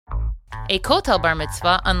A kotel bar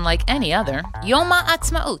mitzvah unlike any other. Yom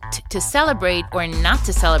HaAtzmaut, to celebrate or not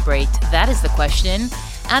to celebrate, that is the question.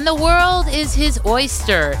 And the world is his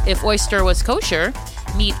oyster. If oyster was kosher,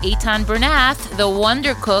 meet Eitan Bernath, the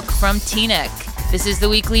wonder cook from Teaneck. This is the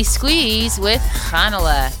Weekly Squeeze with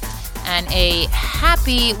Chanukah. And a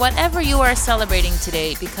happy whatever you are celebrating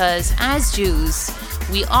today, because as Jews,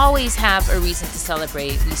 we always have a reason to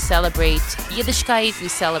celebrate. We celebrate Yiddishkeit, we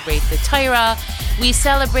celebrate the Torah, we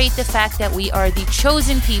celebrate the fact that we are the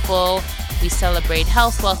chosen people, we celebrate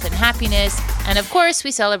health, wealth, and happiness, and of course,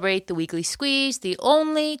 we celebrate the Weekly Squeeze, the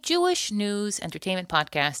only Jewish news entertainment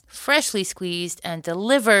podcast, freshly squeezed and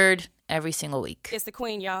delivered every single week. It's the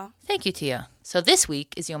queen, y'all. Thank you, Tia. So this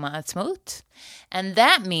week is Yom HaAtzmaut, and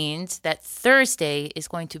that means that Thursday is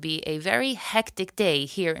going to be a very hectic day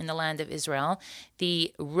here in the land of Israel.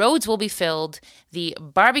 The roads will be filled, the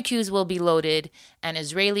barbecues will be loaded, and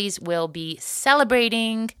Israelis will be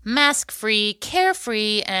celebrating mask-free,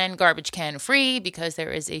 carefree, and garbage can-free because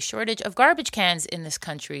there is a shortage of garbage cans in this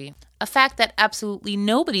country. A fact that absolutely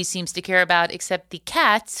nobody seems to care about except the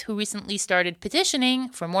cats who recently started petitioning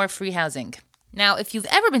for more free housing. Now, if you've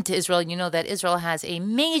ever been to Israel, you know that Israel has a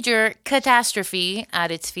major catastrophe at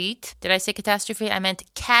its feet. Did I say catastrophe? I meant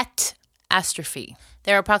cat-astrophe.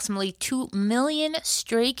 There are approximately 2 million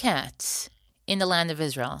stray cats in the land of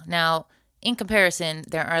Israel. Now, in comparison,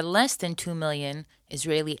 there are less than 2 million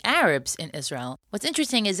Israeli Arabs in Israel. What's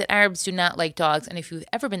interesting is that Arabs do not like dogs, and if you've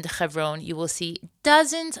ever been to Hebron, you will see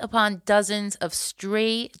dozens upon dozens of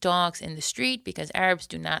stray dogs in the street because Arabs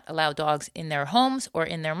do not allow dogs in their homes or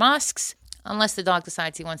in their mosques, unless the dog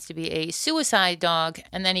decides he wants to be a suicide dog,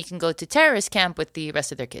 and then he can go to terrorist camp with the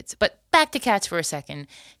rest of their kids. But back to cats for a second.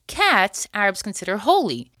 Cats, Arabs consider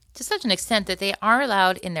holy, to such an extent that they are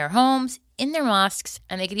allowed in their homes, in their mosques,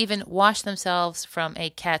 and they could even wash themselves from a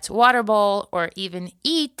cat's water bowl or even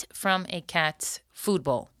eat from a cat's food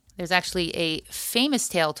bowl. There's actually a famous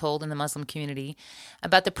tale told in the Muslim community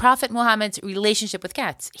about the Prophet Muhammad's relationship with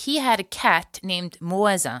cats. He had a cat named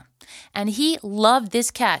Mu'aza, and he loved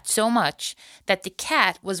this cat so much that the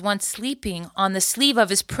cat was once sleeping on the sleeve of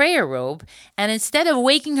his prayer robe, and instead of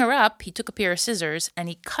waking her up, he took a pair of scissors and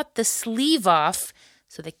he cut the sleeve off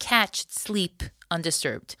so the cat should sleep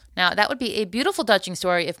undisturbed. Now, that would be a beautiful, touching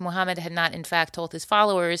story if Muhammad had not, in fact, told his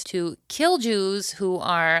followers to kill Jews who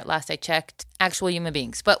are, last I checked, actual human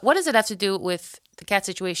beings. But what does it have to do with the cat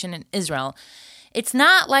situation in Israel? It's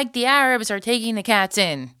not like the Arabs are taking the cats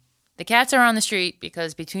in. The cats are on the street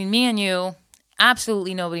because between me and you,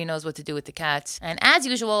 absolutely nobody knows what to do with the cats. And as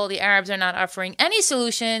usual, the Arabs are not offering any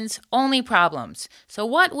solutions, only problems. So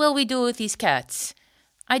what will we do with these cats?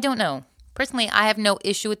 I don't know. Personally, I have no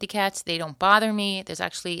issue with the cats. They don't bother me. There's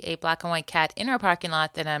actually a black and white cat in our parking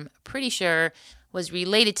lot that I'm pretty sure was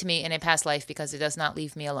related to me in a past life because it does not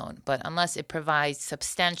leave me alone. But unless it provides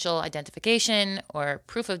substantial identification or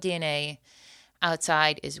proof of DNA,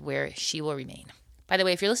 outside is where she will remain. By the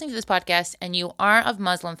way, if you're listening to this podcast and you are of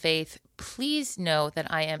Muslim faith, please know that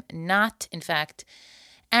I am not, in fact,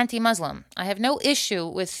 anti-Muslim. I have no issue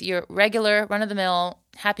with your regular, run-of-the-mill,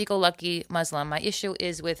 happy-go-lucky Muslim. My issue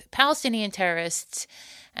is with Palestinian terrorists.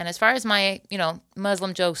 And as far as my,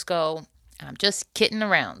 Muslim jokes go, I'm just kidding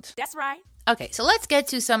around. That's right. Okay, so let's get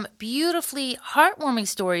to some beautifully heartwarming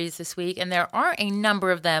stories this week, and there are a number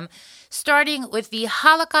of them, starting with the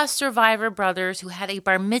Holocaust survivor brothers who had a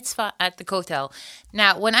bar mitzvah at the Kotel.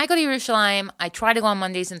 Now, when I go to Yerushalayim, I try to go on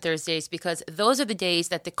Mondays and Thursdays because those are the days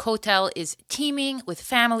that the Kotel is teeming with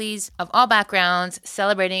families of all backgrounds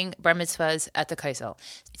celebrating bar mitzvahs at the Kotel.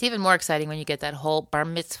 It's even more exciting when you get that whole bar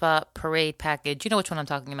mitzvah parade package. You know which one I'm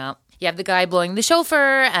talking about. You have the guy blowing the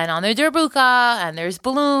shofar, and on their derbuka, and there's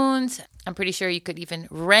balloons. I'm pretty sure you could even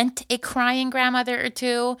rent a crying grandmother or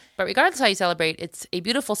two. But regardless of how you celebrate, it's a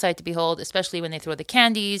beautiful sight to behold, especially when they throw the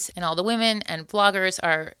candies, and all the women and vloggers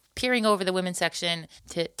are peering over the women's section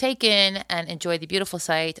to take in and enjoy the beautiful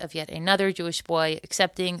sight of yet another Jewish boy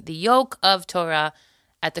accepting the yoke of Torah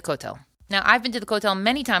at the Kotel. Now, I've been to the Kotel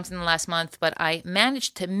many times in the last month, but I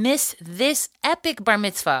managed to miss this epic bar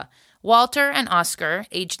mitzvah. Walter and Oscar,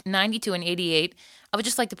 aged 92 and 88. I would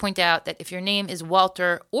just like to point out that if your name is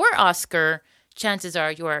Walter or Oscar, chances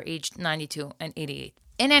are you are aged 92 and 88.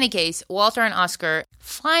 In any case, Walter and Oscar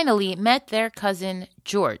finally met their cousin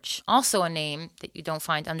George, also a name that you don't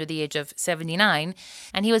find under the age of 79,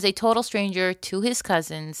 and he was a total stranger to his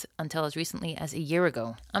cousins until as recently as a year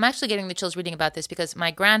ago. I'm actually getting the chills reading about this because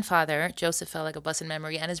my grandfather, Joseph Felek of blessed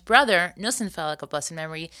memory, and his brother, Nussin Felek of blessed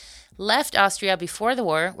memory, left Austria before the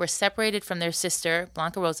war, were separated from their sister,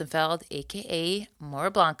 Blanca Rosenfeld, a.k.a. Mora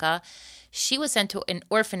Blanca. She was sent to an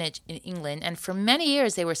orphanage in England, and for many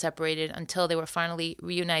years they were separated until they were finally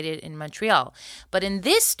reunited in Montreal. But in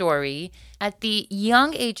this story, at the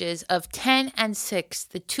young ages of 10 and 6,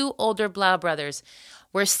 the two older Blau brothers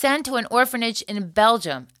were sent to an orphanage in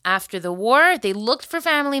Belgium. After the war, they looked for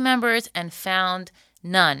family members and found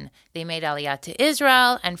none. They made Aliyah to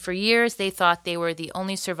Israel, and for years they thought they were the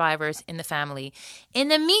only survivors in the family. In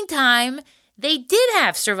the meantime, they did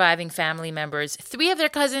have surviving family members. 3 of their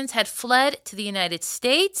cousins had fled to the United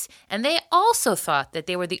States, and they also thought that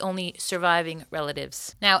they were the only surviving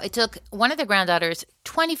relatives. Now, it took one of their granddaughters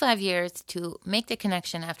 25 years to make the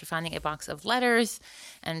connection after finding a box of letters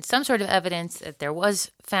and some sort of evidence that there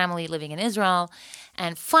was family living in Israel.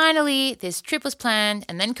 And finally, this trip was planned,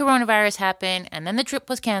 and then coronavirus happened, and then the trip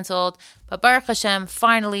was canceled. But Baruch Hashem,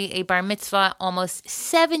 finally, a bar mitzvah almost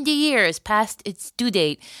 70 years past its due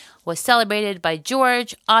date was celebrated by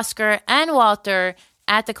George, Oscar, and Walter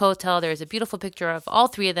at the Kotel. There's a beautiful picture of all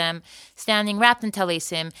 3 of them standing wrapped in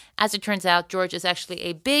talesim. As it turns out, George is actually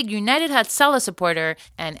a big United Hatzalah supporter,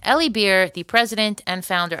 and Eli Beer, the president and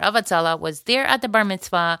founder of Hatzalah, was there at the bar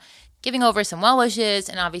mitzvah, giving over some well wishes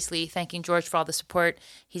and obviously thanking George for all the support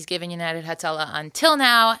he's given United Hatzalah until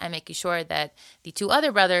now, and making sure that the 2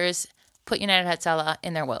 other brothers put United Hatzalah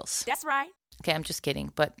in their wills. That's right. Okay, I'm just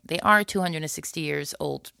kidding, but they are 260 years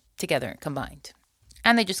old together combined.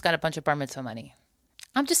 And they just got a bunch of bar mitzvah money.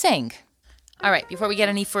 I'm just saying. All right, before we get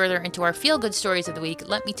any further into our feel-good stories of the week,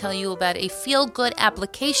 let me tell you about a feel-good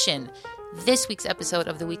application. This week's episode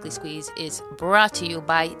of The Weekly Squeeze is brought to you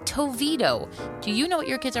by Tovido. Do you know what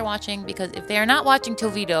your kids are watching? Because if they are not watching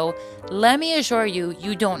Tovido, let me assure you,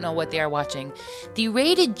 you don't know what they are watching. The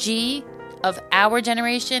rated G of our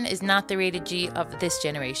generation is not the rated G of this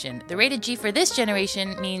generation. The rated G for this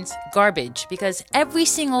generation means garbage, because every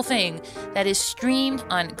single thing that is streamed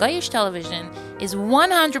on Goyish television is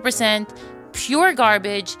 100% pure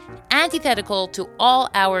garbage, antithetical to all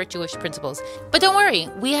our Jewish principles. But don't worry,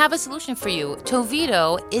 we have a solution for you.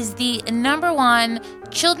 Tovido is the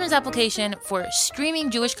 #1 children's application for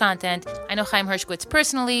streaming Jewish content. I know Chaim Hershkowitz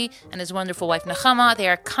personally and his wonderful wife Nechama. They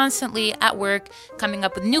are constantly at work coming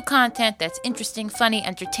up with new content that's interesting, funny,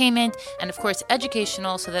 entertainment, and of course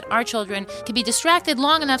educational, so that our children can be distracted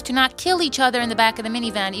long enough to not kill each other in the back of the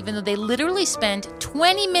minivan, even though they literally spend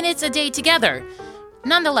 20 minutes a day together.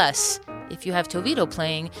 Nonetheless, if you have Tovido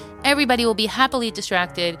playing, everybody will be happily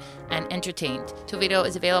distracted and entertained. Tovido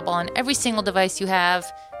is available on every single device you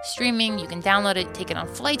have. Streaming, you can download it, take it on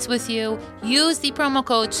flights with you. Use the promo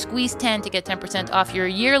code SQUEEZE10 to get 10% off your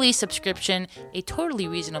yearly subscription, a totally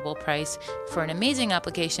reasonable price for an amazing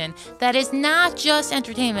application that is not just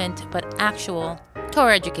entertainment, but actual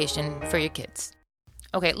Torah education for your kids.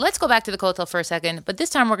 Okay, let's go back to the Kotel for a second, but this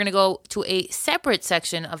time we're going to go to a separate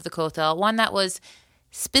section of the Kotel, one that was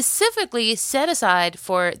specifically set aside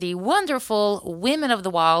for the wonderful women of the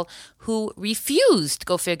wall who refused,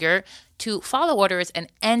 go figure, to follow orders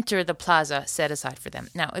and enter the plaza set aside for them.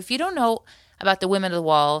 Now, if you don't know about the women of the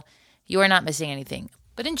wall, you are not missing anything.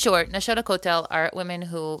 But in short, Nashot HaKotel are women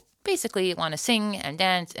who basically want to sing and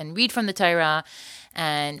dance and read from the Torah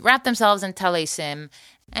and wrap themselves in talesim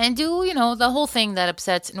and do, the whole thing that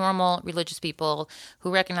upsets normal religious people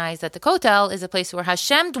who recognize that the Kotel is a place where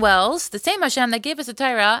Hashem dwells, the same Hashem that gave us the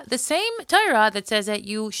Torah, the same Torah that says that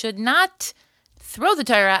you should not throw the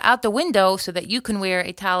Torah out the window so that you can wear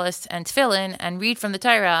a talis and tefillin and read from the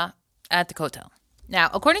Torah at the Kotel. Now,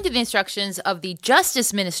 according to the instructions of the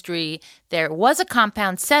Justice Ministry, there was a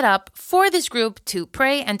compound set up for this group to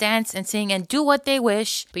pray and dance and sing and do what they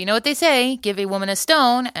wish. But you know what they say? Give a woman a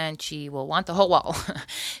stone and she will want the whole wall.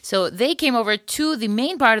 So they came over to the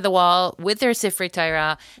main part of the wall with their Sifrei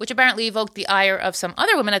Torah, which apparently evoked the ire of some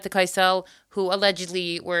other women at the Kaisel who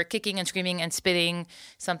allegedly were kicking and screaming and spitting,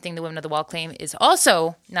 something the women of the wall claim is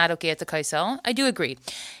also not okay at the Kaisel. I do agree.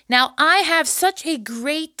 Now, I have such a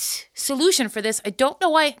great solution for this. I don't know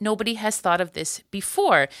why nobody has thought of this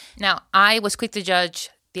before. Now, I was quick to judge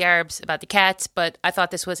the Arabs about the cats, but I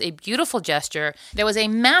thought this was a beautiful gesture. There was a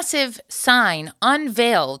massive sign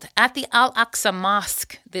unveiled at the Al-Aqsa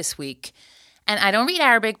Mosque this week. And I don't read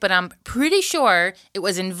Arabic, but I'm pretty sure it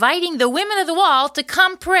was inviting the women of the wall to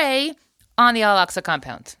come pray on the Al-Aqsa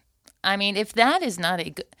compound. I mean, if that is not a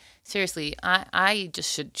good... Seriously, I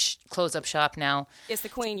just should close up shop now. It's the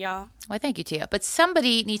queen, y'all. Why, thank you, Tia. But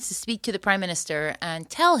somebody needs to speak to the Prime Minister and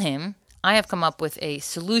tell him I have come up with a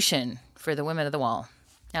solution for the women of the wall.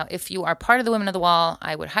 Now, if you are part of the women of the wall,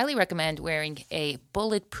 I would highly recommend wearing a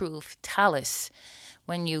bulletproof tallis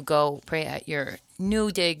when you go pray at your new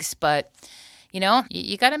digs. But,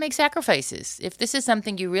 you got to make sacrifices. If this is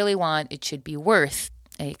something you really want, it should be worth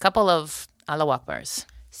a couple of Allahu Akbars.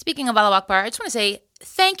 Speaking of Allahu Akbar, I just want to say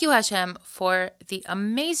thank you, Hashem, for the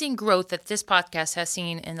amazing growth that this podcast has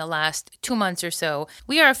seen in the last 2 months or so.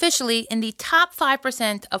 We are officially in the top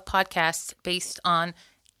 5% of podcasts based on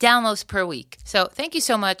downloads per week. So thank you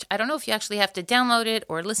so much. I don't know if you actually have to download it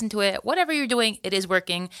or listen to it. Whatever you're doing, it is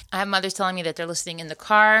working. I have mothers telling me that they're listening in the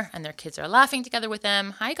car and their kids are laughing together with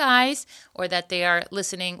them. Hi, guys. Or that they are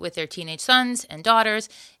listening with their teenage sons and daughters.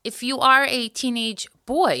 If you are a teenage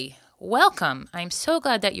boy, welcome. I'm so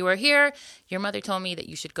glad that you are here. Your mother told me that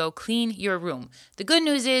you should go clean your room. The good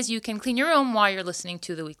news is you can clean your room while you're listening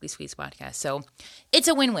to the Weekly Sweets podcast. So it's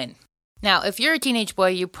a win-win. Now, if you're a teenage boy,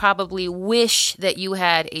 you probably wish that you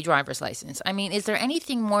had a driver's license. I mean, is there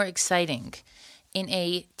anything more exciting in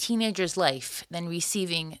a teenager's life than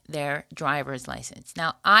receiving their driver's license?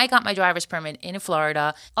 Now, I got my driver's permit in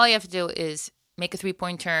Florida. All you have to do is make a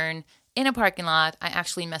 3-point turn in a parking lot. I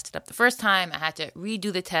actually messed it up the first time. I had to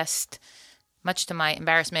redo the test, much to my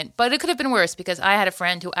embarrassment. But it could have been worse because I had a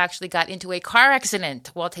friend who actually got into a car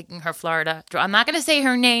accident while taking her Florida. I'm not going to say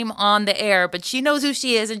her name on the air, but she knows who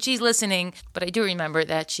she is and she's listening. But I do remember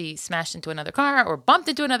that she smashed into another car or bumped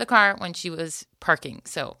into another car when she was parking.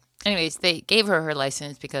 So anyways, they gave her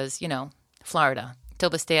license because, Florida. Till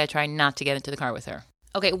this day, I try not to get into the car with her.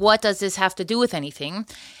 Okay, what does this have to do with anything?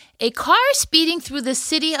 A car speeding through the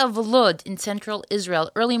city of Lod in central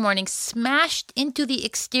Israel early morning smashed into the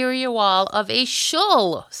exterior wall of a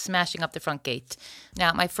shul, smashing up the front gate.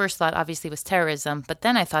 Now, my first thought obviously was terrorism, but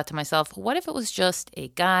then I thought to myself, what if it was just a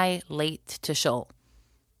guy late to shul?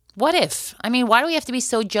 What if? I mean, why do we have to be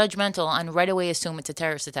so judgmental and right away assume it's a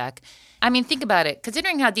terrorist attack? I mean, think about it.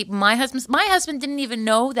 Considering how deep my husband didn't even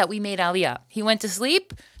know that we made Aliyah. He went to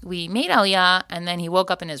sleep, we made Aliyah, and then he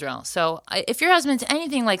woke up in Israel. So if your husband's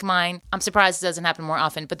anything like mine, I'm surprised it doesn't happen more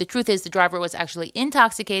often. But the truth is the driver was actually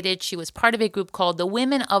intoxicated. She was part of a group called the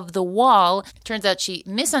Women of the Wall. Turns out she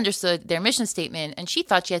misunderstood their mission statement, and she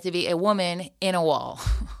thought she had to be a woman in a wall.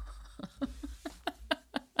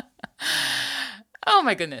 Oh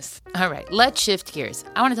my goodness. All right, let's shift gears.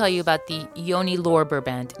 I want to tell you about the Yoni Lorber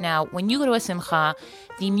Band. Now, when you go to a simcha,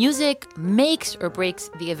 the music makes or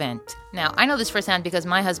breaks the event. Now, I know this firsthand because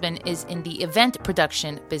my husband is in the event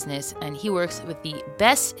production business and he works with the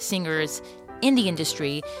best singers in the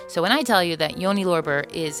industry. So when I tell you that Yoni Lorber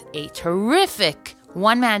is a terrific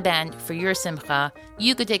one-man band for your simcha,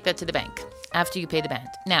 you could take that to the bank after you pay the band.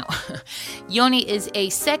 Now, Yoni is a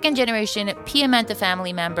second-generation Piamenta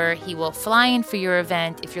family member. He will fly in for your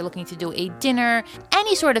event if you're looking to do a dinner,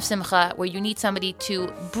 any sort of simcha where you need somebody to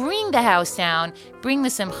bring the house down, bring the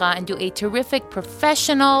simcha, and do a terrific,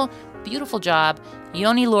 professional, beautiful job.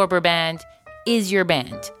 Yoni Lorber Band is your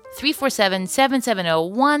band.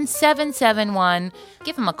 347-770-1771.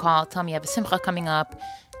 Give him a call. Tell him you have a simcha coming up,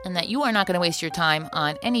 and that you are not going to waste your time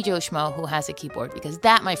on any Joe Schmo who has a keyboard, because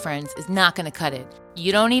that, my friends, is not going to cut it.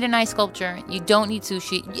 You don't need a nice sculpture. You don't need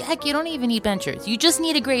sushi. Heck, you don't even need benchers. You just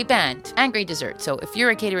need a great band and great dessert. So if you're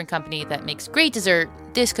a catering company that makes great dessert,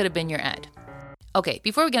 this could have been your ad. Okay,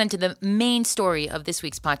 before we get into the main story of this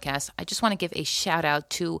week's podcast, I just want to give a shout out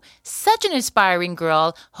to such an inspiring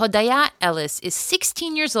girl. Hodaya Ellis is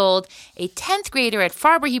 16 years old, a 10th grader at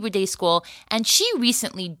Farber Hebrew Day School, and she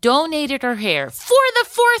recently donated her hair for the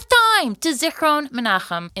 4th time to Zichron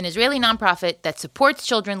Menachem, an Israeli nonprofit that supports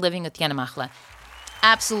children living with Yana Machla.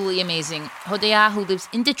 Absolutely amazing. Hodaya, who lives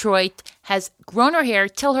in Detroit, has grown her hair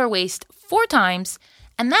till her waist 4 times.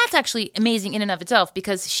 And that's actually amazing in and of itself,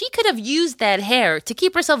 because she could have used that hair to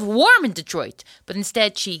keep herself warm in Detroit. But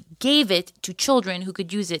instead, she gave it to children who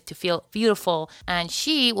could use it to feel beautiful. And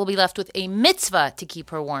she will be left with a mitzvah to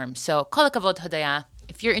keep her warm. So, kol hakavod, Hodaya.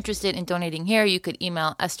 If you're interested in donating hair, you could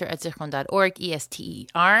email esther@zichron.org,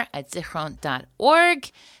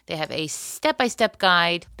 ESTER@zichron.org. They have a step-by-step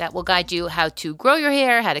guide that will guide you how to grow your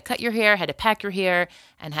hair, how to cut your hair, how to pack your hair,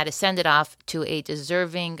 and how to send it off to a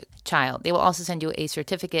deserving child. They will also send you a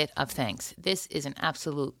certificate of thanks. This is an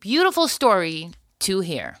absolute beautiful story to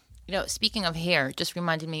hear. You know, speaking of hair, it just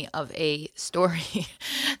reminded me of a story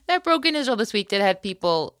that broke in Israel this week that had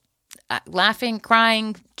people laughing,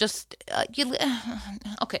 crying,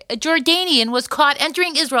 Okay. A Jordanian was caught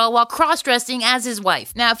entering Israel while cross-dressing as his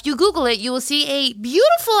wife. Now, if you Google it, you will see a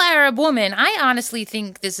beautiful Arab woman. I honestly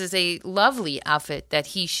think this is a lovely outfit that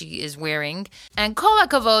she is wearing. And kol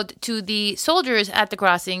hakavod to the soldiers at the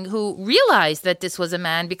crossing who realized that this was a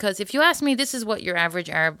man, because if you ask me, this is what your average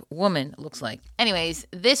Arab woman looks like. Anyways,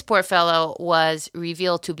 this poor fellow was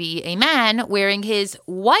revealed to be a man wearing his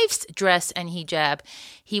wife's dress and hijab.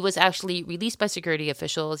 He was actually released by security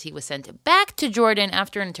officials. He was sent back to Jordan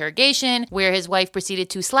after interrogation, where his wife proceeded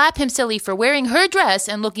to slap him silly for wearing her dress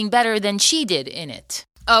and looking better than she did in it.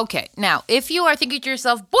 Okay, now, if you are thinking to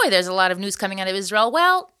yourself, boy, there's a lot of news coming out of Israel,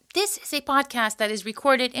 well, this is a podcast that is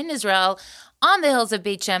recorded in Israel on the hills of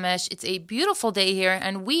Beit Shemesh. It's a beautiful day here,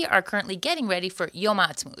 and we are currently getting ready for Yom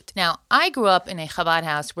HaAtzmaut. Now, I grew up in a Chabad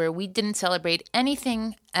house where we didn't celebrate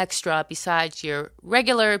anything extra besides your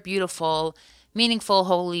regular, beautiful, meaningful,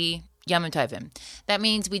 holy Yom Tovim. That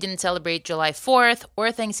means we didn't celebrate July 4th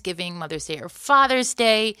or Thanksgiving, Mother's Day, or Father's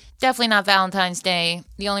Day. Definitely not Valentine's Day.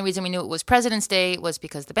 The only reason we knew it was President's Day was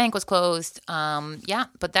because the bank was closed.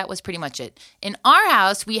 But that was pretty much it. In our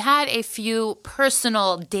house, we had a few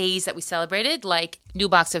personal days that we celebrated, like New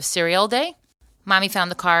Box of Cereal Day. Mommy found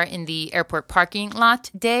the car in the airport parking lot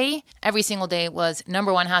day. Every single day was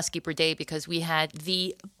number one housekeeper day because we had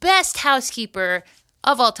the best housekeeper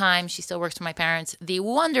of all time. She still works for my parents, the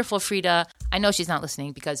wonderful Frida. I know she's not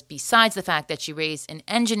listening because besides the fact that she raised an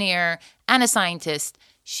engineer and a scientist,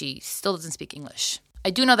 she still doesn't speak English. I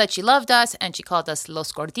do know that she loved us and she called us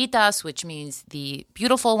Los Gorditas, which means the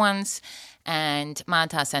beautiful ones. And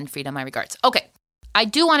Manta, send Frida my regards. Okay. I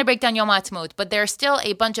do want to break down Yom HaAtzmaut, but there are still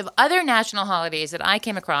a bunch of other national holidays that I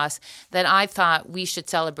came across that I thought we should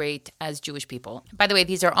celebrate as Jewish people. By the way,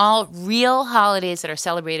 these are all real holidays that are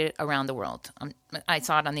celebrated around the world. I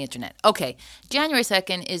saw it on the internet. Okay, January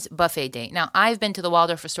 2nd is Buffet Day. Now, I've been to the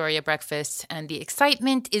Waldorf Astoria breakfasts, and the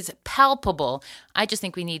excitement is palpable. I just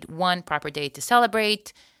think we need one proper day to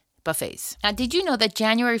celebrate buffets. Now, did you know that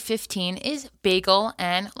January 15 is Bagel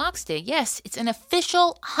and Lox Day? Yes, it's an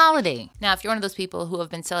official holiday. Now, if you're one of those people who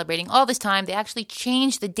have been celebrating all this time, they actually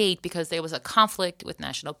changed the date because there was a conflict with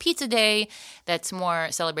National Pizza Day that's more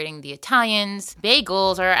celebrating the Italians.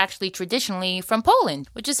 Bagels are actually traditionally from Poland,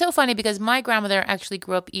 which is so funny because my grandmother actually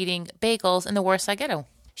grew up eating bagels in the Warsaw Ghetto.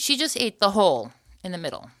 She just ate the hole in the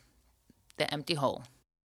middle, the empty hole.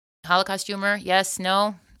 Holocaust humor? Yes?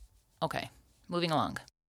 No? Okay, moving along.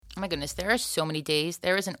 Oh my goodness, there are so many days.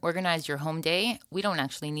 There is an Organize Your Home Day. We don't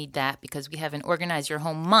actually need that because we have an Organize Your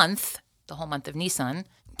Home month, the whole month of Nisan.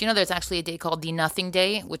 Do you know there's actually a day called the Nothing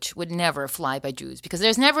Day, which would never fly by Jews because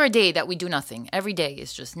there's never a day that we do nothing. Every day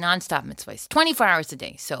is just nonstop mitzvahs, 24 hours a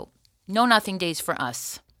day. So no nothing days for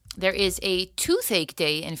us. There is a Toothache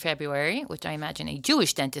Day in February, which I imagine a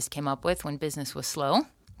Jewish dentist came up with when business was slow.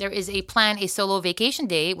 There is a Plan a Solo Vacation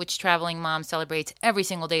Day, which traveling mom celebrates every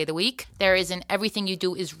single day of the week. There is an Everything You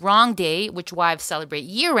Do Is Wrong Day, which wives celebrate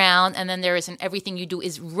year-round. And then there is an Everything You Do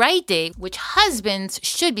Is Right Day, which husbands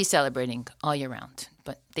should be celebrating all year round.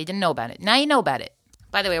 But they didn't know about it. Now you know about it.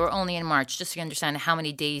 By the way, we're only in March, just so you understand how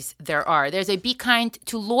many days there are. There's a Be Kind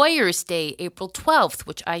to Lawyers Day, April 12th,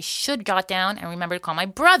 which I should jot down and remember to call my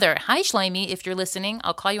brother. Hi, Shlomi, if you're listening.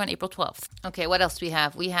 I'll call you on April 12th. Okay, what else do we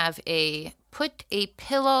have? We have a Put a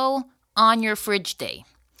Pillow on Your Fridge Day.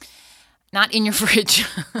 Not in your fridge.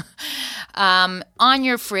 On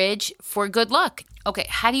your fridge for good luck. Okay,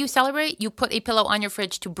 how do you celebrate? You put a pillow on your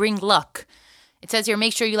fridge to bring luck. It says here,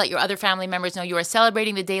 make sure you let your other family members know you are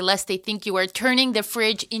celebrating the day lest they think you are turning the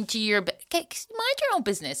fridge into your bed. Okay, mind your own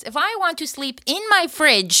business. If I want to sleep in my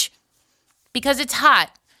fridge because it's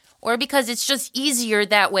hot or because it's just easier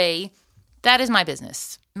that way, that is my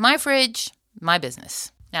business. My fridge, my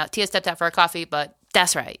business. Now, Tia stepped out for a coffee, but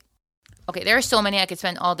that's right. Okay, there are so many. I could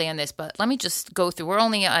spend all day on this, but let me just go through. We're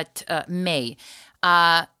only at May.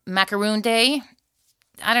 Macaroon Day.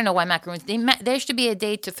 I don't know why macaroons. There should be a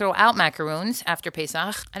day to throw out macaroons after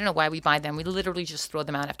Pesach. I don't know why we buy them. We literally just throw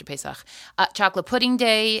them out after Pesach. Chocolate Pudding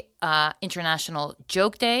Day, International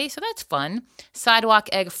Joke Day. So that's fun. Sidewalk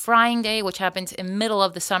Egg Frying Day, which happens in the middle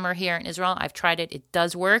of the summer here in Israel. I've tried it. It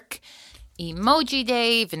does work. Emoji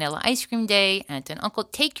Day, Vanilla Ice Cream Day, Aunt and Uncle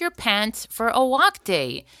Take Your Pants for a Walk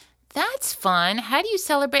Day. That's fun. How do you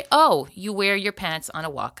celebrate? Oh, you wear your pants on a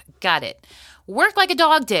walk. Got it. Work Like a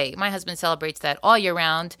Dog Day. My husband celebrates that all year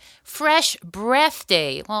round. Fresh Breath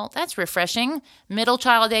Day. Well, that's refreshing. Middle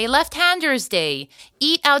Child Day. Left-Handers Day.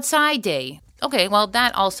 Eat Outside Day. Okay, well,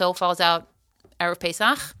 that also falls out Erev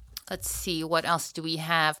Pesach. Let's see, what else do we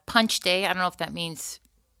have? Punch Day. I don't know if that means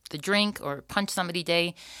the drink or punch somebody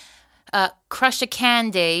day. Crush a Can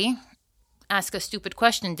Day. Ask a Stupid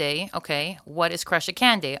Question Day. Okay, what is Crush a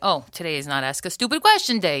Can Day? Oh, today is not Ask a Stupid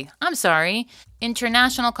Question Day. I'm sorry.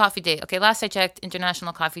 International Coffee Day. Okay, last I checked,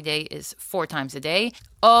 International Coffee Day is 4 times a day.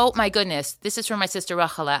 Oh my goodness, this is from my sister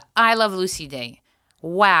Rachala. I Love Lucy Day.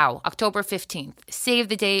 Wow, October 15th. Save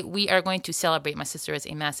the day. We are going to celebrate. My sister is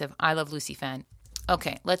a massive I Love Lucy fan.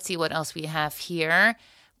 Okay, let's see what else we have here.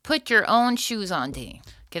 Put Your Own Shoes On Day.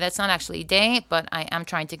 Okay, that's not actually a day, but I am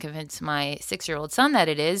trying to convince my 6-year-old son that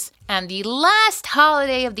it is. And the last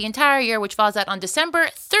holiday of the entire year, which falls out on December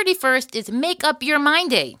 31st, is Make Up Your Mind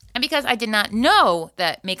Day. And because I did not know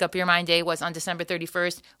that Make Up Your Mind Day was on December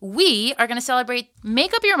 31st, we are going to celebrate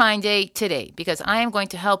Make Up Your Mind Day today because I am going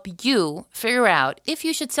to help you figure out if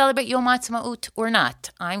you should celebrate Yom Ha'atzmaut or not.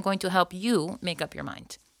 I'm going to help you make up your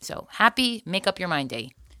mind. So happy Make Up Your Mind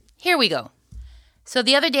Day. Here we go. So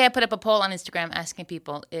the other day I put up a poll on Instagram asking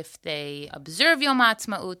people if they observe Yom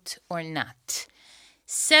Ha'atzmaut or not.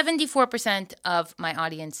 74% of my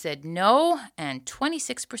audience said no, and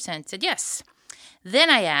 26% said yes.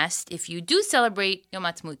 Then I asked, if you do celebrate Yom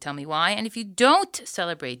Ha'atzmaut, tell me why, and if you don't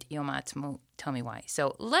celebrate Yom Ha'atzmaut, tell me why.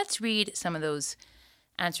 So let's read some of those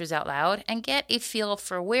answers out loud and get a feel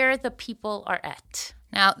for where the people are at.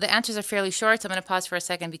 Now, the answers are fairly short, so I'm going to pause for a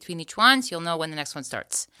second between each one so you'll know when the next one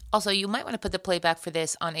starts. Also, you might want to put the playback for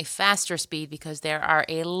this on a faster speed because there are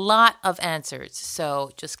a lot of answers.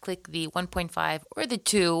 So just click the 1.5 or the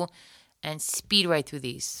 2 and speed right through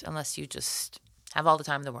these, unless you just have all the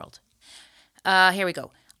time in the world. Here we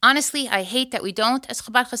go. Honestly, I hate that we don't, as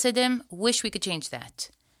Chabad Hasidim, wish we could change that.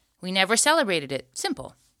 We never celebrated it.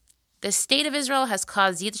 Simple. The state of Israel has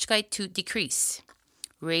caused Yiddishkeit to decrease.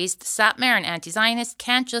 Raised Satmar and anti-Zionist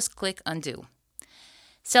can't just click undo.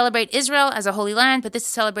 Celebrate Israel as a holy land, but this is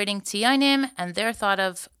celebrating Tziyonim and their thought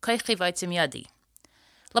of Koichi Vaitzim Yadi.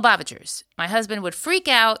 Lubavitchers, my husband would freak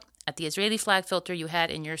out at the Israeli flag filter you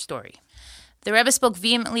had in your story. The Rebbe spoke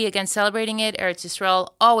vehemently against celebrating it. Eretz Yisrael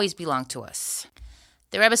always belonged to us.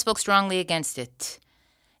 The Rebbe spoke strongly against it.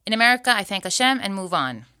 In America, I thank Hashem and move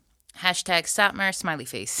on. Hashtag Satmar, smiley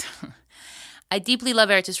face. I deeply love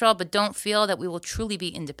Eretz Yisrael, but don't feel that we will truly be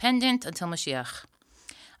independent until Mashiach.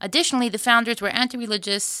 Additionally, the founders were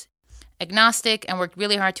anti-religious, agnostic, and worked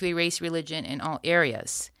really hard to erase religion in all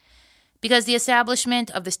areas. Because the establishment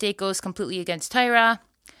of the state goes completely against Torah,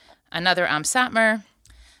 another Am Satmar,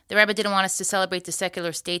 the Rebbe didn't want us to celebrate the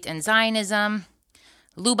secular state and Zionism,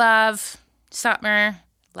 Lubav, Satmar,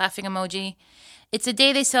 laughing emoji. It's a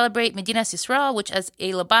day they celebrate Medinas Yisrael, which as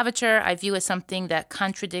a Lubavitcher, I view as something that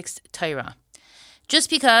contradicts Torah. Just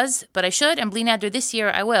because, but I should, and Bli Neder this year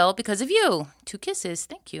I will, because of you. 2 kisses,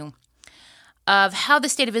 thank you. Of how the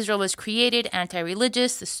state of Israel was created,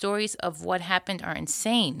 anti-religious, the stories of what happened are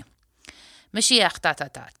insane.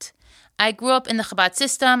 Mashiach, ... I grew up in the Chabad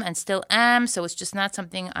system and still am, so it's just not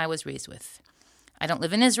something I was raised with. I don't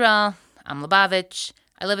live in Israel. I'm Lubavitch.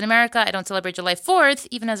 I live in America. I don't celebrate July 4th,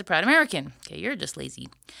 even as a proud American. Okay, you're just lazy.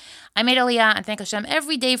 I made Aliyah and thank Hashem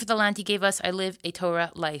every day for the land He gave us. I live a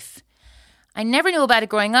Torah life. I never knew about it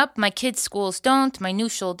growing up. My kids' schools don't. My new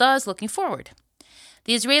shul does. Looking forward.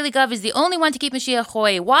 The Israeli Gov is the only one to keep Mashiach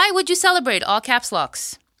away. Why would you celebrate? All caps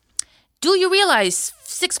locks. Do you realize?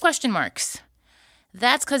 6 question marks.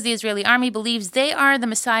 That's because the Israeli army believes they are the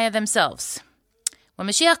Messiah themselves. When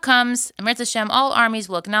Mashiach comes, Eretz Hashem, all armies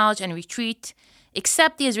will acknowledge and retreat,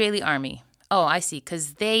 except the Israeli army. Oh, I see,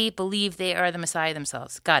 because they believe they are the Messiah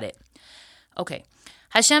themselves. Got it. Okay.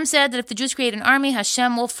 Hashem said that if the Jews create an army,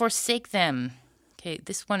 Hashem will forsake them. Okay,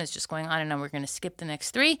 this one is just going on and on. We're going to skip the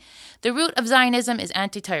next 3. The root of Zionism is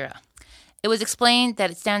anti-Torah. It was explained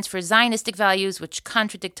that it stands for Zionistic values, which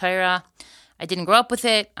contradict Torah. I didn't grow up with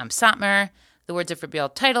it. I'm Satmar. The words of Rabbi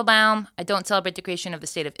Teitelbaum. I don't celebrate the creation of the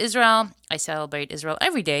state of Israel. I celebrate Israel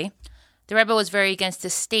every day. The Rebbe was very against the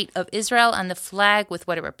state of Israel and the flag with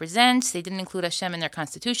what it represents. They didn't include Hashem in their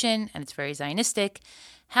constitution, and it's very Zionistic.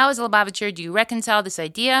 How, as a Lubavitcher, do you reconcile this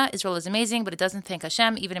idea? Israel is amazing, but it doesn't thank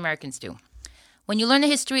Hashem. Even Americans do. When you learn the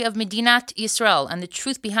history of Medinat Yisrael and the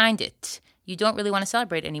truth behind it, you don't really want to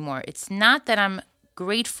celebrate anymore. It's not that I'm not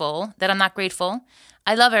grateful.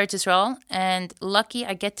 I love Eretz Yisrael, and lucky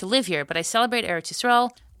I get to live here, but I celebrate Eretz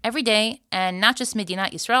Yisrael every day, and not just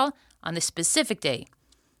Medinat Yisrael, on this specific day.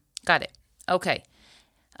 Got it. Okay.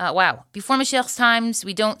 Wow. Before Mashiach's times,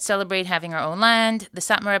 we don't celebrate having our own land. The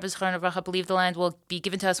Satmar Rebbe Zechron Avracha believe the land will be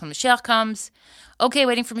given to us when Mashiach comes. Okay,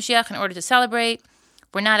 waiting for Mashiach in order to celebrate.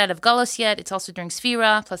 We're not out of Galus yet. It's also during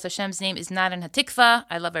Sfira. Plus Hashem's name is not in Hatikva.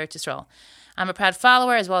 I love Eretz Yisrael. I'm a proud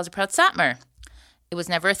follower as well as a proud Satmar. It was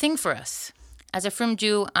never a thing for us. As a frum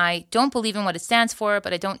Jew, I don't believe in what it stands for,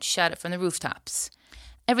 but I don't shout it from the rooftops.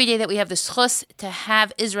 Every day that we have the schus to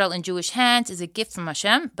have Israel in Jewish hands is a gift from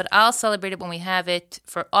Hashem, but I'll celebrate it when we have it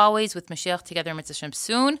for always with Mashiach together in Mitzvah Hashem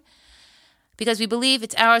soon, because we believe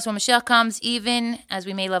it's ours when Mashiach comes, even as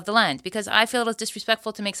we may love the land. Because I feel it is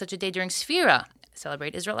disrespectful to make such a day during Sfira.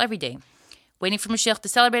 Celebrate Israel every day. Waiting for Mashiach to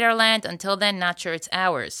celebrate our land. Until then, not sure it's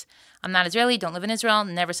ours. I'm not Israeli, don't live in Israel,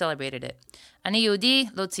 never celebrated it. Ani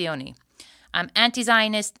Yehudi, lo Tzioni. I'm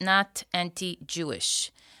anti-Zionist, not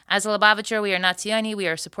anti-Jewish. As a Lubavitcher, we are not Zioni, we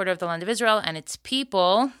are a supporter of the land of Israel and its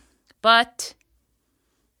people, but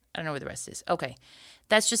I don't know where the rest is. Okay,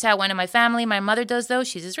 that's just how it went in my family. My mother does, though.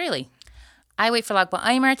 She's Israeli. I wait for Lag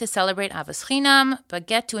BaOmer to celebrate Avos Chinam, but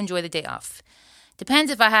get to enjoy the day off.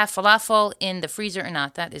 Depends if I have falafel in the freezer or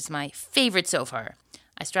not. That is my favorite so far.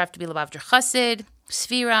 I strive to be Lubavitcher Chassid,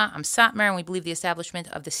 Sfira, I'm Satmar, and we believe the establishment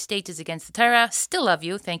of the state is against the Torah. Still love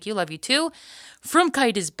you. Thank you. Love you too.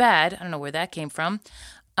 Frumkeit is bad. I don't know where that came from.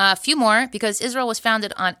 A few more, because Israel was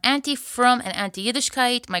founded on anti-Frum and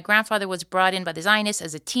anti-Yiddishkeit. My grandfather was brought in by the Zionists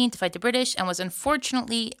as a teen to fight the British and was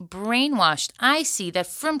unfortunately brainwashed. I see that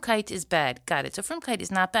Frumkeit is bad. Got it. So Frumkeit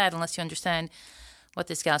is not bad unless you understand what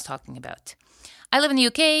this gal's talking about. I live in the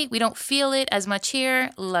UK. We don't feel it as much here.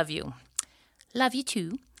 Love you. Love you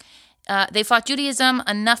too. They fought Judaism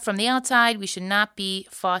enough from the outside. We should not be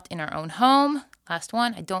fought in our own home. Last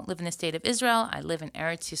one. I don't live in the state of Israel. I live in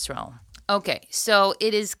Eretz Yisrael. Okay, so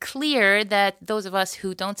it is clear that those of us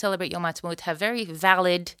who don't celebrate Yom Ha'atzmaut have very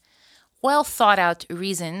valid, well thought out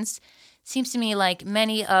reasons. Seems to me like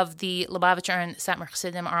many of the Lubavitcher and Satmar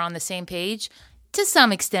Chassidim are on the same page to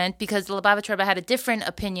some extent, because the Lubavitcher Rebbe had a different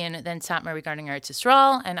opinion than Satmar regarding Eretz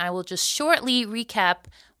Yisrael, and I will just shortly recap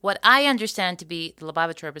what I understand to be the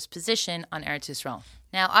Lubavitcher Rebbe's position on Eretz Yisrael.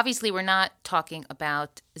 Now, obviously, we're not talking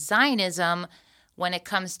about Zionism when it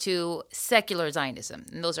comes to secular Zionism.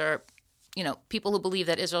 And those are people who believe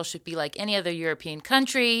that Israel should be like any other European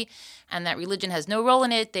country and that religion has no role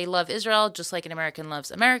in it. They love Israel just like an American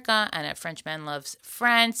loves America and a Frenchman loves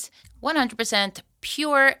France. 100%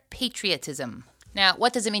 pure patriotism. Now,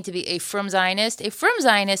 what does it mean to be a Frum Zionist? A Frum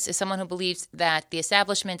Zionist is someone who believes that the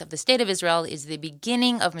establishment of the State of Israel is the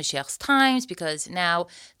beginning of Mashiach's times, because now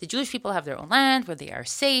the Jewish people have their own land where they are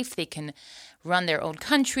safe. They can run their own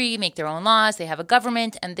country, make their own laws. They have a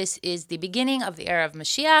government, and this is the beginning of the era of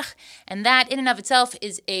Mashiach. And that in and of itself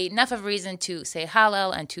is enough of a reason to say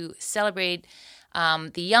Hallel and to celebrate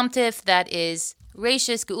the Yom Tif that is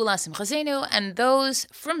Reishis Geula Simchasenu, and those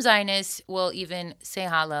from Zionists will even say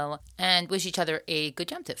Hallel and wish each other a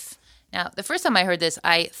good Yom Tif. Now, the first time I heard this,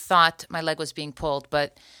 I thought my leg was being pulled,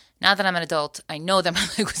 but now that I'm an adult, I know that my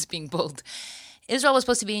leg was being pulled. Israel was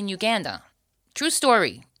supposed to be in Uganda. True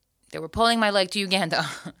story. They were pulling my leg to Uganda,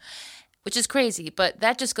 which is crazy, but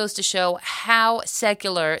that just goes to show how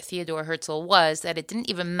secular Theodore Herzl was, that it didn't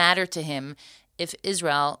even matter to him if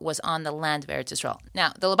Israel was on the land of Eretz Yisrael.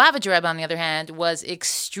 Now, the Lubavitcher Rebbe, on the other hand, was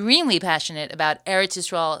extremely passionate about Eretz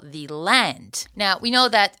Yisrael, the land. Now, we know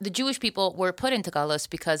that the Jewish people were put into Galus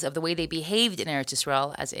because of the way they behaved in Eretz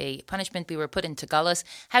Yisrael. As a punishment, we were put into Galus.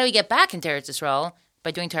 How do we get back into Eretz Yisrael?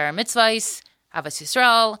 By doing Torah mitzvahs, Avos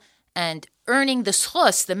Yisrael, and earning the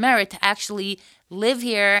schus, the merit to actually live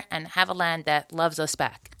here and have a land that loves us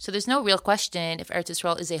back. So there's no real question if Eretz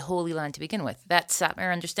Yisrael is a holy land to begin with. That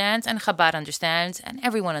Satmar understands, and Chabad understands, and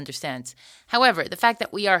everyone understands. However, the fact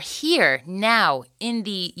that we are here now in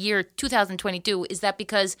the year 2022, is that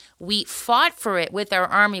because we fought for it with our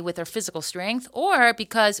army, with our physical strength, or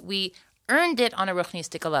because we earned it on a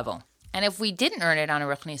ruchnistic level? And if we didn't earn it on a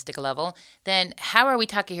ruchnistic level, then how are we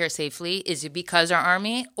talking here safely? Is it because our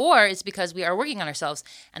army, or is it because we are working on ourselves?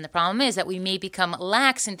 And the problem is that we may become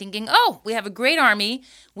lax in thinking, oh, we have a great army,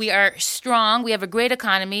 we are strong, we have a great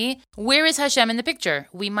economy. Where is Hashem in the picture?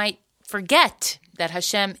 We might forget that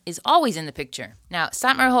Hashem is always in the picture. Now,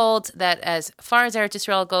 Satmar holds that as far as Eretz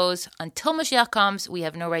Yisrael goes, until Mashiach comes, we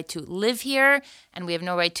have no right to live here, and we have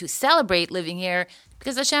no right to celebrate living here,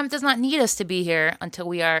 because Hashem does not need us to be here until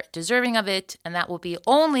we are deserving of it, and that will be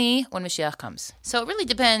only when Mashiach comes. So it really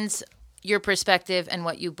depends your perspective and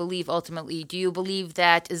what you believe ultimately. Do you believe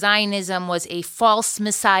that Zionism was a false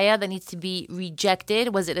messiah that needs to be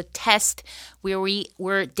rejected? Was it a test where we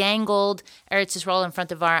were dangled Eretz Yisrael in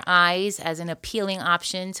front of our eyes as an appealing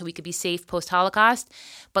option so we could be safe post-Holocaust?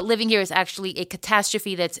 But living here is actually a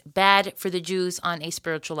catastrophe that's bad for the Jews on a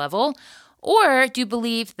spiritual level? Or do you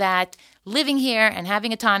believe that living here and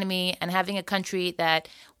having autonomy and having a country that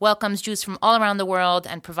welcomes Jews from all around the world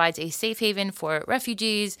and provides a safe haven for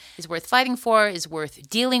refugees is worth fighting for, is worth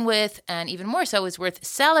dealing with, and even more so is worth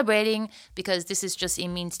celebrating, because this is just a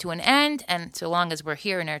means to an end, and so long as we're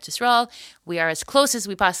here in Eretz Yisrael, we are as close as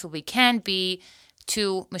we possibly can be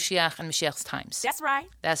to Mashiach and Mashiach's times. That's right.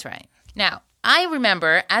 That's right. Now, I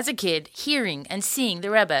remember as a kid hearing and seeing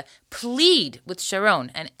the Rebbe plead with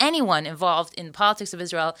Sharon and anyone involved in the politics of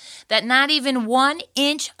Israel that not even 1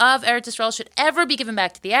 inch of Eretz Israel should ever be given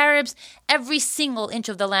back to the Arabs. Every single inch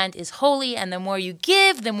of the land is holy, and the more you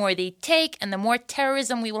give, the more they take, and the more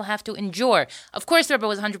terrorism we will have to endure. Of course, the Rebbe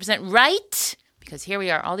was 100% right, because here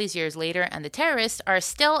we are all these years later, and the terrorists are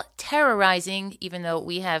still terrorizing, even though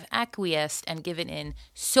we have acquiesced and given in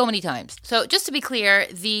so many times. So just to be clear,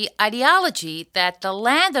 the ideology that the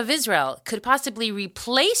land of Israel could possibly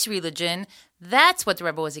replace religion, that's what the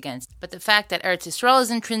Rebbe was against. But the fact that Eretz Yisrael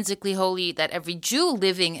is intrinsically holy, that every Jew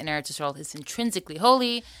living in Eretz Yisrael is intrinsically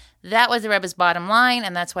holy, that was the Rebbe's bottom line,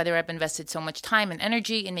 and that's why the Rebbe invested so much time and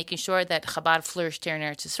energy in making sure that Chabad flourished here in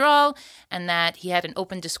Eretz Yisrael, and that he had an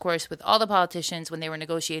open discourse with all the politicians when they were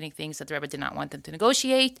negotiating things that the Rebbe did not want them to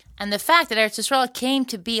negotiate. And the fact that Eretz Yisrael came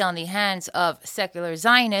to be on the hands of secular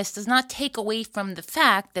Zionists does not take away from the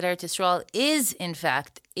fact that Eretz Yisrael is, in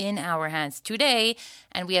fact, in our hands today,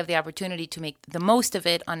 and we have the opportunity to make the most of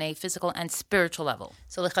it on a physical and spiritual level.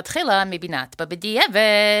 So lechatchila, maybe not, but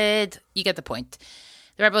b'di'evet, you get the point.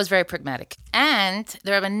 The Rebbe was very pragmatic. And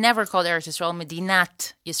the Rebbe never called Eretz Yisrael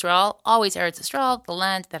Medinat Yisrael, always Eretz Yisrael, the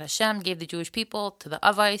land that Hashem gave the Jewish people to the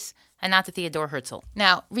Avos, and not to Theodore Herzl.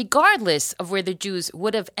 Now, regardless of where the Jews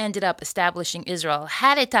would have ended up establishing Israel,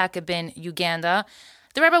 had it been Uganda,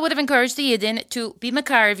 the Rebbe would have encouraged the Yidden to be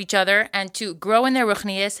makar of each other and to grow in their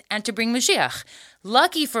ruchnias and to bring Mashiach.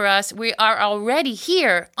 Lucky for us, we are already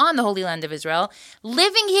here on the Holy Land of Israel.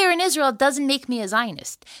 Living here in Israel doesn't make me a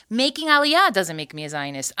Zionist. Making Aliyah doesn't make me a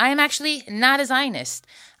Zionist. I am actually not a Zionist.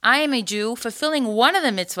 I am a Jew fulfilling one of the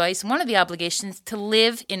mitzvahs, one of the obligations to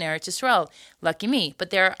live in Eretz Yisrael. Lucky me.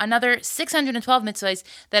 But there are another 612 mitzvahs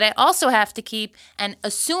that I also have to keep, and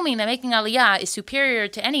assuming that making Aliyah is superior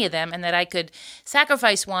to any of them and that I could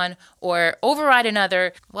sacrifice one or override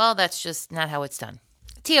another, well, that's just not how it's done.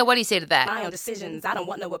 Tia, what do you say to that? My own decisions. I don't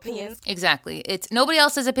want no opinions. Exactly. It's nobody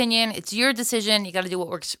else's opinion. It's your decision. You got to do what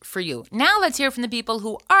works for you. Now let's hear from the people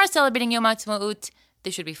who are celebrating Yom HaAtzmaut.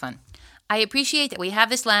 This should be fun. I appreciate that we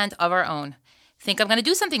have this land of our own. Think I'm going to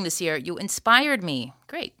do something this year. You inspired me.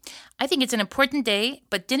 Great. I think it's an important day,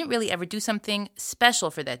 but didn't really ever do something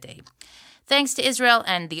special for that day. Thanks to Israel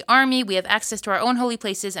and the army, we have access to our own holy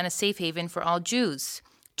places and a safe haven for all Jews.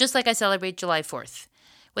 Just like I celebrate July 4th.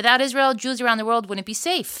 Without Israel, Jews around the world wouldn't be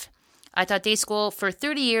safe. I taught day school for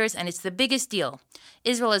 30 years, and it's the biggest deal.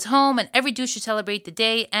 Israel is home, and every Jew should celebrate the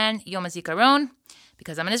day and Yom HaZikaron,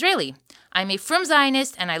 because I'm an Israeli. I'm a frum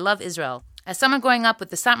Zionist, and I love Israel. As someone growing up with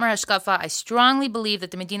the Satmar Hashkafa, I strongly believe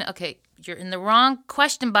that the Medina... Okay, you're in the wrong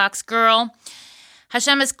question box, girl.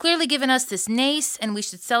 Hashem has clearly given us this nace, and we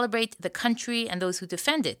should celebrate the country and those who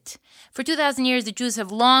defend it. For 2,000 years, the Jews have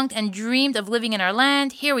longed and dreamed of living in our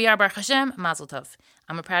land. Here we are, Baruch Hashem, Mazel Tov.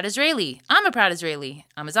 I'm a proud Israeli.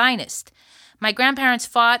 I'm a Zionist. My grandparents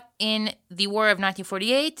fought in the War of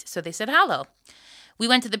 1948, so they said Hallel. We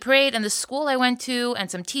went to the parade and the school I went to,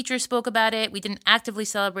 and some teachers spoke about it. We didn't actively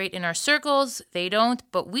celebrate in our circles. They don't,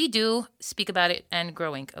 but we do speak about it and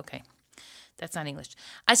growing. Okay, that's not English.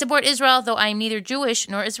 I support Israel, though I am neither Jewish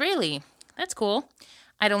nor Israeli. That's cool.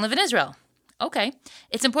 I don't live in Israel. Okay.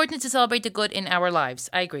 It's important to celebrate the good in our lives.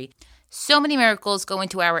 I agree. So many miracles go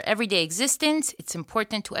into our everyday existence. It's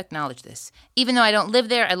important to acknowledge this. Even though I don't live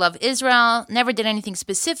there, I love Israel. Never did anything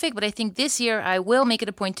specific, but I think this year I will make it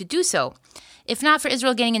a point to do so. If not for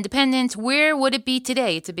Israel gaining independence, where would it be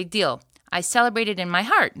today? It's a big deal. I celebrate it in my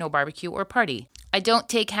heart, no barbecue or party. I don't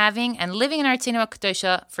take having and living in Artzenu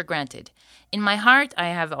HaKadosha for granted. In my heart, I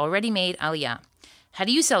have already made Aliyah. How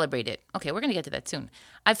do you celebrate it? Okay, we're going to get to that soon.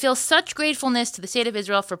 I feel such gratefulness to the State of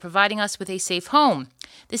Israel for providing us with a safe home.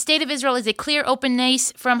 The State of Israel is a clear, open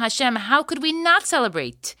nace from Hashem. How could we not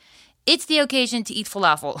celebrate? It's the occasion to eat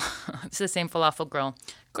falafel. It's the same falafel girl.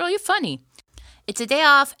 Girl, you're funny. It's a day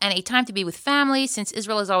off and a time to be with family since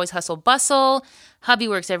Israel is always hustle bustle. Hubby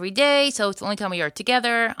works every day, so it's the only time we are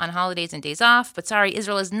together on holidays and days off. But sorry,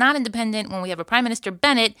 Israel is not independent when we have a Prime Minister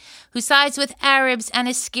Bennett who sides with Arabs and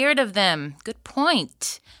is scared of them. Good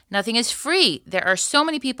point. Nothing is free. There are so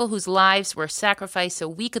many people whose lives were sacrificed so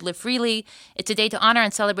we could live freely. It's a day to honor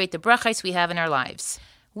and celebrate the brachos we have in our lives.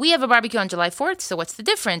 We have a barbecue on July 4th, so what's the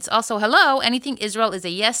difference? Also, hello, anything Israel is a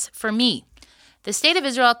yes for me. The State of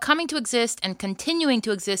Israel coming to exist and continuing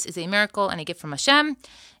to exist is a miracle and a gift from Hashem.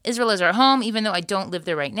 Israel is our home, even though I don't live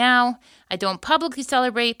there right now. I don't publicly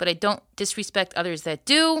celebrate, but I don't disrespect others that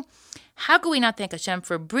do. How could we not thank Hashem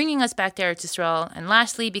for bringing us back to Eretz Yisrael? And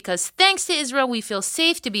lastly, because thanks to Israel, we feel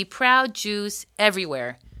safe to be proud Jews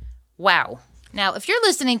everywhere. Wow. Now, if you're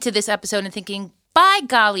listening to this episode and thinking, By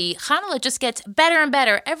golly, Chanukah just gets better and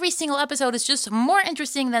better. Every single episode is just more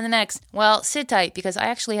interesting than the next. Well, sit tight because I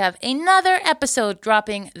actually have another episode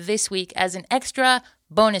dropping this week as an extra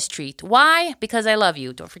bonus treat. Why? Because I love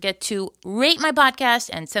you. Don't forget to rate my podcast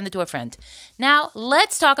and send it to a friend. Now,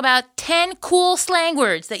 let's talk about 10 cool slang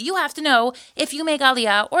words that you have to know if you make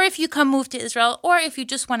Aliyah or if you come move to Israel or if you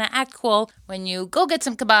just want to act cool when you go get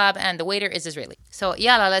some kebab and the waiter is Israeli. So,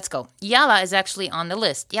 yalla, let's go. Yalla is actually on the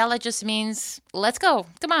list. Yalla just means let's go.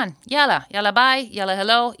 Come on. Yalla. Yalla bye. Yalla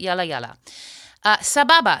hello. Yalla yalla.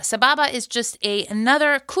 Sababa. Sababa is just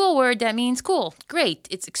another cool word that means cool. Great.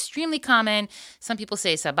 It's extremely common. Some people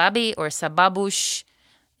say sababi or sababush.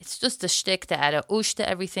 It's just a shtick to add a ush to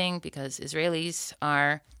everything because Israelis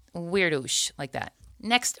are weird-ush like that.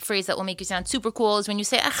 Next phrase that will make you sound super cool is when you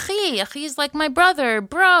say achi. Achi is like my brother,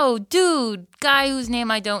 bro, dude, guy whose name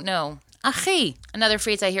I don't know. Achi. Another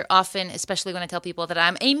phrase I hear often, especially when I tell people that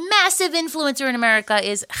I'm a massive influencer in America,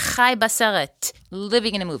 is chai baseret,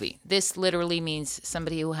 living in a movie. This literally means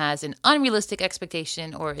somebody who has an unrealistic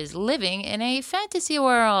expectation or is living in a fantasy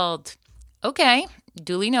world. Okay,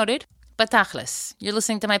 duly noted. But tachlis, you're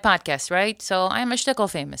listening to my podcast, right? So I'm a shtickle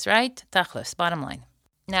famous, right? Tachlis, bottom line.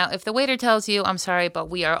 Now, if the waiter tells you, I'm sorry,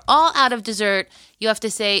 but we are all out of dessert, you have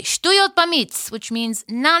to say shtuyot bamitz, which means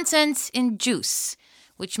nonsense in juice,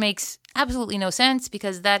 which makes absolutely no sense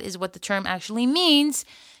because that is what the term actually means,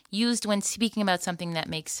 used when speaking about something that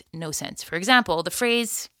makes no sense. For example, the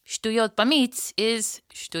phrase shtuyot bamitz is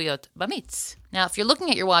shtuyot bamitz. Now, if you're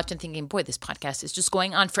looking at your watch and thinking, boy, this podcast is just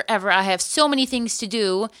going on forever, I have so many things to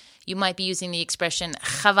do, you might be using the expression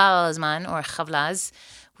chaval azman or chavlaz,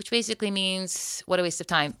 which basically means, what a waste of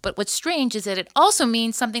time. But what's strange is that it also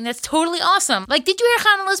means something that's totally awesome. Like, did you hear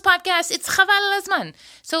Chanukah's podcast? It's chaval azman.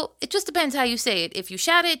 So it just depends how you say it. If you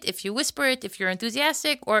shout it, if you whisper it, if you're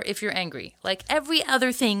enthusiastic, or if you're angry. Like every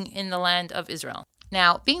other thing in the land of Israel.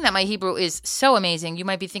 Now, being that my Hebrew is so amazing, you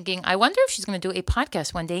might be thinking, I wonder if she's going to do a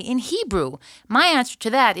podcast one day in Hebrew. My answer to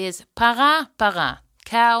that is para, para,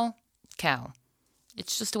 cow, cow.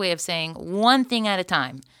 It's just a way of saying one thing at a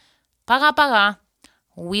time. Para, para.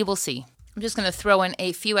 We will see. I'm just going to throw in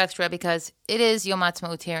a few extra because it is Yom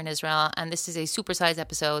Ha'atzmaut here in Israel, and this is a supersized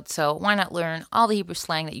episode, so why not learn all the Hebrew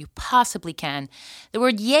slang that you possibly can? The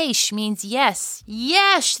word yesh means yes.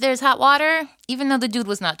 Yesh, there's hot water, even though the dude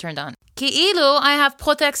was not turned on. Ki'ilu, I have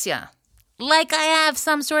protexia. Like I have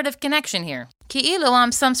some sort of connection here. Ki'ilu,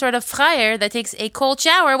 I'm some sort of frayer that takes a cold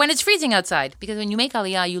shower when it's freezing outside. Because when you make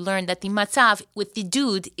Aliyah, you learn that the matzav with the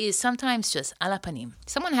dude is sometimes just ala panim.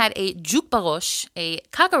 Someone had a juk barosh, a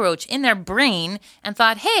cockroach in their brain, and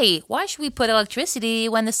thought, hey, why should we put electricity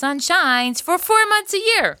when the sun shines for 4 months a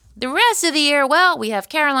year? The rest of the year, well, we have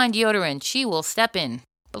Caroline deodorant. She will step in.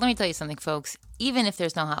 But let me tell you something, folks. Even if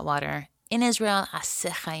there's no hot water, in Israel, aseh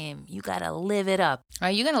chaim, you gotta live it up. Are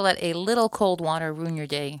you gonna let a little cold water ruin your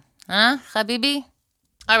day? Huh, Habibi?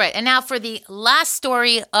 All right, and now for the last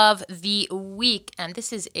story of the week. And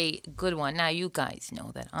this is a good one. Now, you guys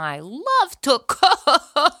know that I love to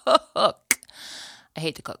cook. I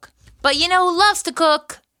hate to cook. But you know who loves to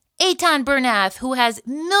cook? Eitan Bernath, who has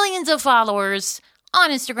millions of followers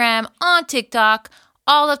on Instagram, on TikTok,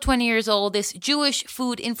 all of 20 years old. This Jewish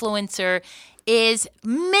food influencer is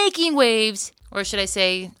making waves, or should I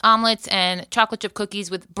say omelets and chocolate chip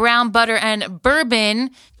cookies with brown butter and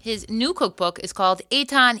bourbon. His new cookbook is called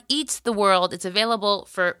Eitan Eats the World. It's available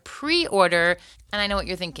for pre-order. And I know what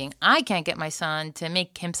you're thinking. I can't get my son to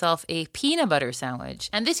make himself a peanut butter sandwich.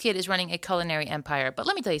 And this kid is running a culinary empire. But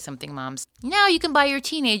let me tell you something, moms. Now you can buy your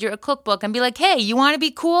teenager a cookbook and be like, hey, you want to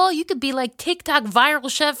be cool? You could be like TikTok viral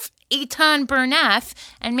chef Eitan Bernath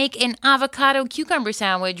and make an avocado cucumber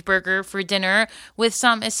sandwich burger for dinner with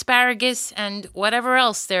some asparagus and whatever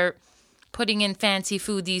else they're putting in fancy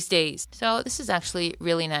food these days. So this is actually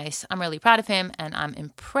really nice. I'm really proud of him and I'm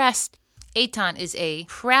impressed. Eitan is a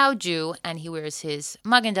proud Jew and he wears his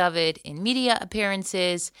Magen David in media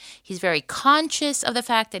appearances. He's very conscious of the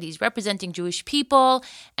fact that he's representing Jewish people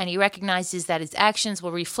and he recognizes that his actions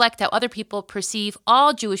will reflect how other people perceive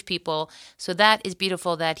all Jewish people. So that is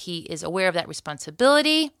beautiful that he is aware of that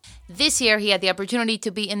responsibility. This year, he had the opportunity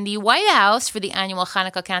to be in the White House for the annual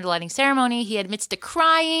Hanukkah candlelighting ceremony. He admits to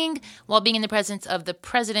crying while being in the presence of the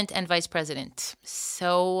president and vice president.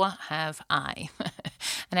 So have I.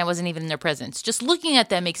 And I wasn't even in their presence. Just looking at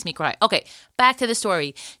them makes me cry. Okay, back to the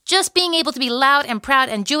story. Just being able to be loud and proud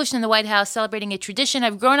and Jewish in the White House, celebrating a tradition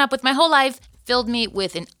I've grown up with my whole life, filled me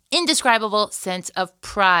with an indescribable sense of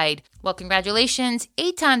pride. Well, congratulations,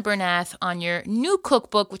 Eitan Bernath, on your new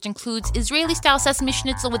cookbook, which includes Israeli-style sesame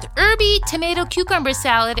schnitzel with herby tomato cucumber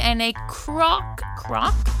salad and a croque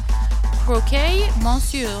croquet,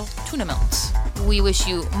 monsieur, tuna melt. We wish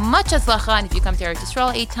you much hatzlacha, and if you come to Eretz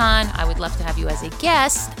Yisrael, Eitan, I would love to have you as a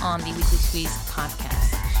guest on the Weekly Squeeze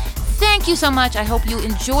podcast. Thank you so much. I hope you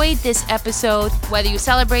enjoyed this episode, whether you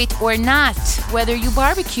celebrate or not, whether you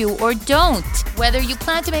barbecue or don't, whether you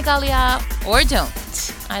plan to make aliyah or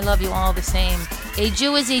don't. I love you all the same. A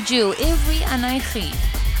Jew is a Jew. Ivri anaychi.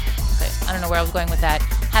 Okay, I don't know where I was going with that.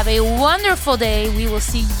 Have a wonderful day. We will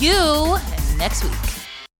see you next week.